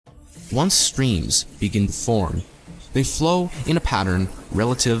Once streams begin to form, they flow in a pattern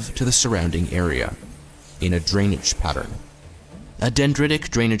relative to the surrounding area, in a drainage pattern. A dendritic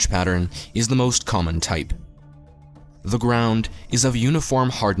drainage pattern is the most common type. The ground is of uniform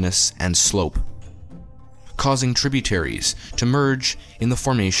hardness and slope, causing tributaries to merge in the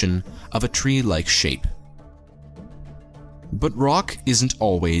formation of a tree-like shape. But rock isn't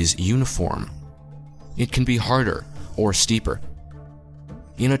always uniform. It can be harder or steeper.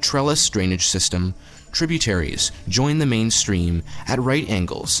 In a trellis drainage system, tributaries join the main stream at right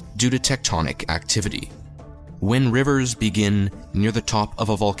angles due to tectonic activity. When rivers begin near the top of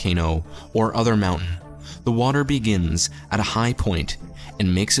a volcano or other mountain, the water begins at a high point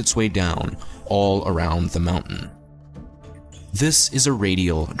and makes its way down all around the mountain. This is a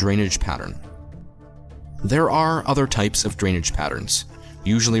radial drainage pattern. There are other types of drainage patterns,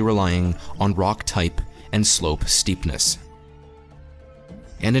 usually relying on rock type and slope steepness.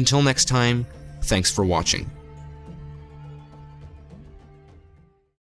 And until next time, thanks for watching.